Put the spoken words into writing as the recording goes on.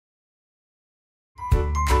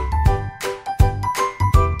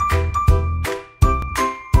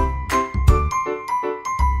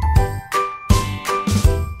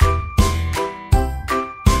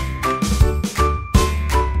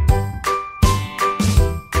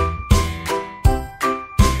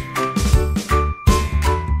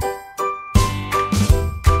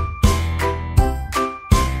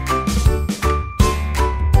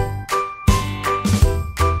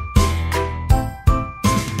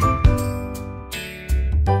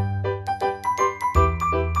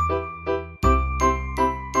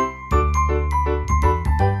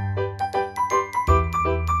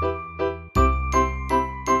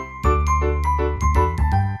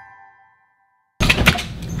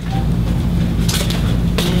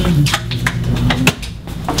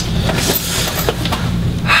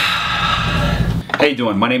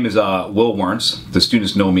doing? My name is Will Wernz. The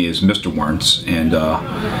students know me as Mr. Wernz, and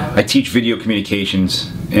I teach video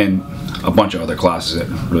communications and a bunch of other classes that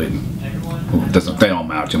really they don't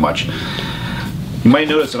matter too much. You might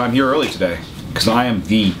notice that I'm here early today because I am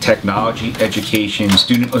the Technology Education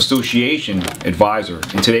Student Association Advisor,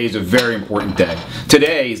 and today is a very important day.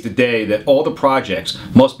 Today is the day that all the projects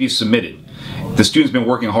must be submitted. The students been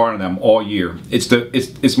working hard on them all year.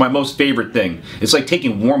 It's my most favorite thing. It's like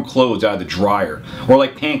taking warm clothes out of the dryer, or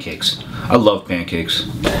like pancakes. I love pancakes.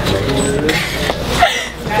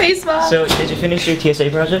 Face Mom. So, did you finish your TSA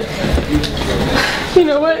project? You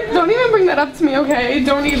know what? Don't even bring that up to me, okay?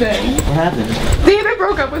 Don't even. What happened? David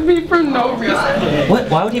broke up with me for no reason. What?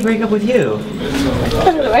 Why would he break up with you? I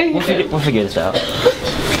don't know, I hate it. We'll figure this out.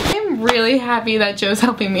 I'm really happy that Joe's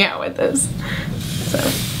helping me out with this. So.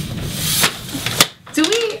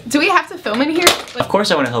 Do we have to film in here? Of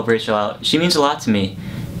course I want to help Rachel out. She means a lot to me.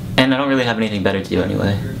 And I don't really have anything better to do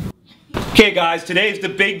anyway. Okay guys, today is the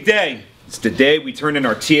big day. It's the day we turn in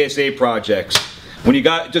our TSA projects. When you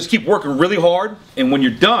just keep working really hard, and when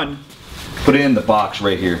you're done, put it in the box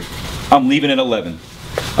right here. I'm leaving at 11.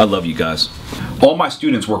 I love you guys. All my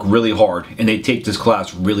students work really hard, and they take this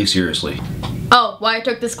class really seriously. Oh, why I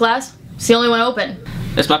took this class? It's the only one open.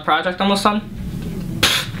 Is my project almost done?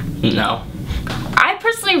 No. I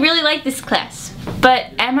personally really like this class,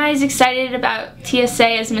 but am I as excited about TSA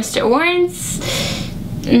as Mr. Warren's?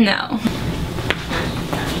 No.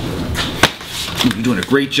 You're doing a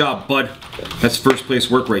great job, bud. That's first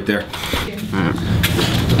place work right there.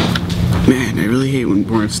 Man, I really hate when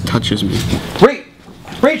Lawrence touches me. Wait!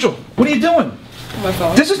 Rachel, what are you doing? My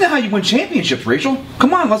phone. This isn't how you win championships, Rachel.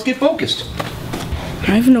 Come on, let's get focused. I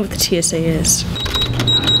don't even know what the TSA is.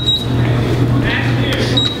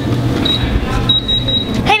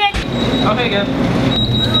 Hey Nick! Oh, hey, good.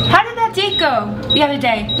 How did that date go the other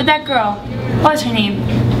day with that girl? What was her name?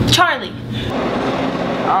 Charlie.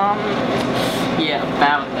 Yeah,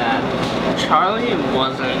 about that. Charlie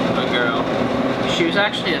wasn't a girl. She was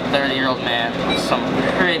actually a 30-year-old man with some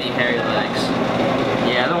pretty hairy legs.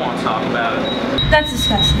 Yeah, I don't want to talk about it. That's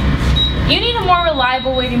disgusting. You need a more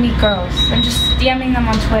reliable way to meet girls than just DMing them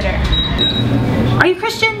on Twitter. Are you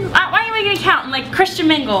Christian? Why don't you make an account in like Christian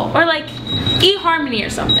Mingle or like eHarmony or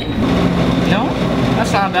something? No,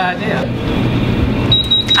 that's not a bad idea.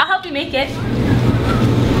 I'll help you make it.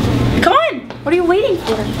 Come on! What are you waiting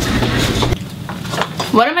for?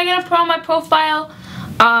 What am I gonna put on my profile?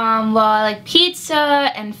 Well, I like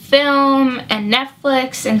pizza and film and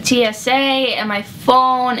Netflix and TSA and my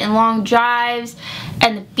phone and long drives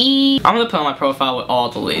and the beach. I'm gonna put on my profile with all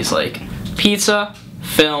the leads, like pizza,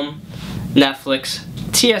 film, Netflix,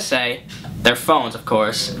 TSA, their phones, of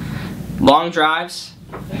course, long drives,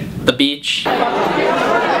 the beach.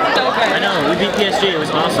 I know, we beat PSG, it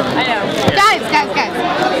was awesome. I know. Guys.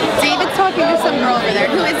 David's talking to some girl over there.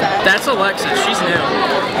 Who is that? That's Alexa, she's new.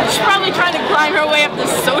 She's probably trying to climb her way up the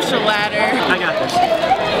social ladder. I got this.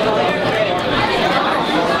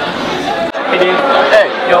 Hey, dude. Hey,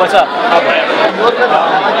 yo, what's up?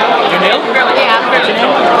 You're new? Yeah. What's your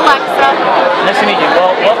name? Alexa. Nice to meet you.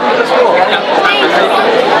 Well, welcome to the school.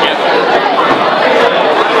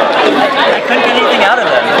 I couldn't get anything out of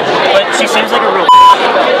them, but she seems like a real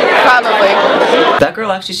Probably. That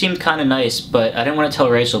girl actually seemed kind of nice, but I didn't want to tell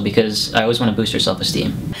Rachel because I always want to boost her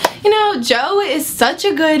self-esteem. You know, Joe is such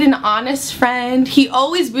a good and honest friend. He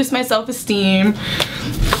always boosts my self-esteem.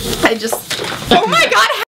 Oh my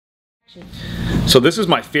god! So this is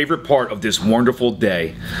my favorite part of this wonderful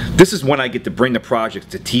day. This is when I get to bring the projects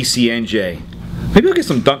to TCNJ. Maybe I'll get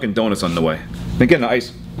some Dunkin' Donuts on the way. Then get an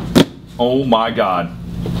ice. Oh my god.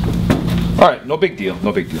 Alright, no big deal,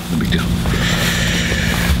 no big deal, no big deal.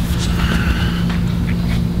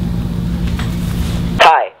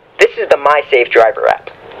 Hi, this is the MySafe Driver app.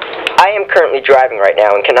 I am currently driving right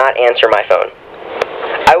now and cannot answer my phone.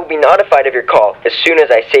 I will be notified of your call as soon as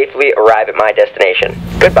I safely arrive at my destination.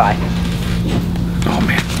 Goodbye. Oh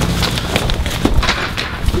man.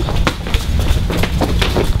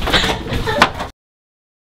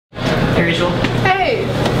 Hey, Rachel. Hey,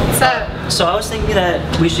 what's up? So I was thinking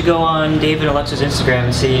that we should go on Dave and Alexa's Instagram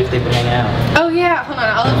and see if they've been hanging out. Oh yeah, hold on.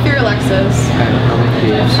 I'll look through Alexa's.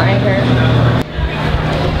 Find her.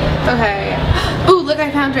 Okay. Ooh, look,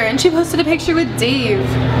 I found her, and she posted a picture with Dave.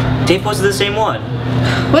 Dave posted the same one.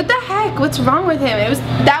 What the heck? What's wrong with him?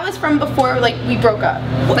 That was from before like we broke up.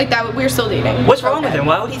 What? Like that we were still dating. What's wrong with him?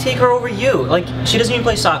 Why would he take her over you? Like, she doesn't even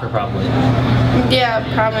play soccer probably. Yeah,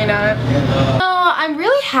 probably not. Oh, I'm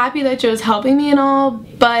really happy that Joe's helping me and all,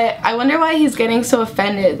 but I wonder why he's getting so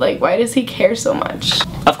offended. Like, why does he care so much?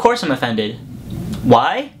 Of course I'm offended.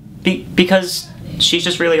 Why? Because she's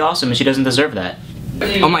just really awesome and she doesn't deserve that.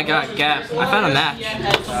 Oh my god, Gab, I found a match.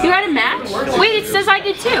 You had a match? Wait, it says I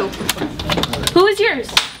did too. Who is yours?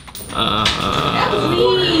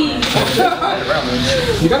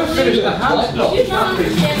 You gotta finish the house though.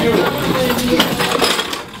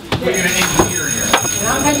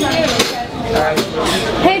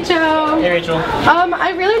 Hey Joe. Hey Rachel.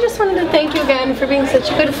 I really just wanted to thank you again for being such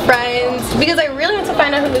a good friend, because I really want to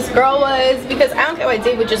find out who this girl was, because I don't get why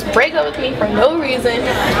Dave would just break up with me for no reason,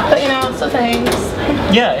 but you know, so thanks.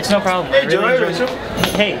 Yeah, it's no problem. Hey Joe, hey Rachel.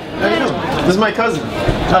 Hey. How you doing? This is my cousin.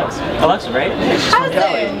 Alexa, right?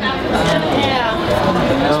 Cousin. Yeah.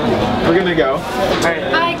 We're gonna go. Alright.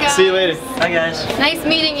 Hi guys. See you later. Bye guys. Nice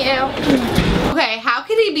meeting you. Okay, how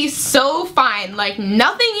could he be so fine, like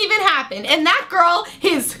nothing even happened, and that girl,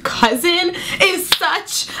 his cousin, is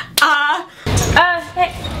such a...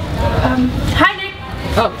 Hey. Hi Nick.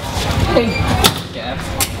 Oh, hey. Gab.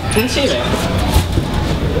 Didn't see that.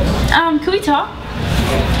 Can we talk?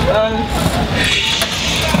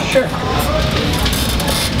 Sure.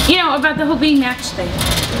 You know, about the whole being match thing.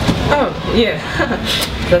 Oh, yeah.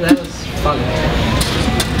 That was fun.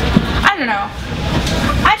 I don't know.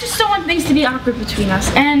 I just don't want things to be awkward between us,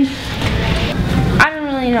 and I don't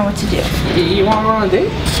really know what to do. You want to go on a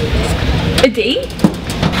date? A date?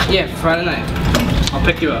 Yeah, Friday night. I'll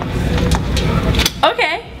pick you up.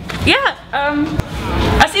 Okay. Yeah,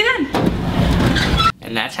 I'll see you then.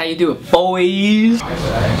 And that's how you do it, boys.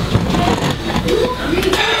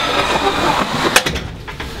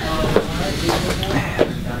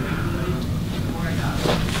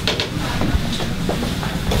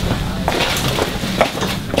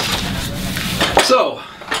 So,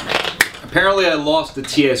 apparently I lost the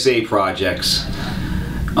TSA projects.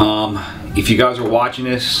 If you guys are watching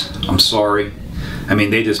this, I'm sorry. I mean,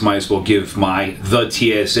 they just might as well give the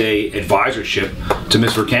TSA advisorship to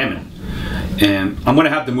Miss Verkamen. And I'm going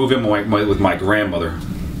to have to move in with my grandmother.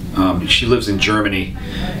 She lives in Germany.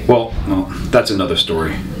 Well, that's another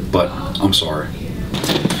story, but I'm sorry.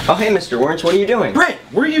 Oh, hey, Mr. Lawrence, what are you doing? Brent,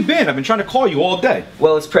 where you been? I've been trying to call you all day.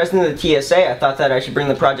 Well, as president of the TSA, I thought that I should bring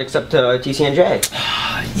the projects up to TCNJ.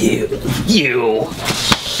 You.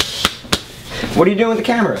 What are you doing with the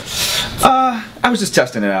camera? I was just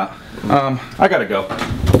testing it out. I gotta go.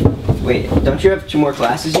 Wait, don't you have 2 more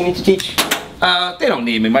classes you need to teach? They don't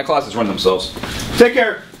need me. My classes run themselves. Take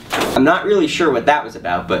care. I'm not really sure what that was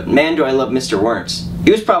about, but man do I love Mr. Lawrence. He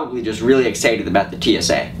was probably just really excited about the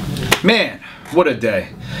TSA. Man, what a day.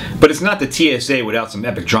 But it's not the TSA without some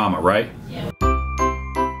epic drama, right?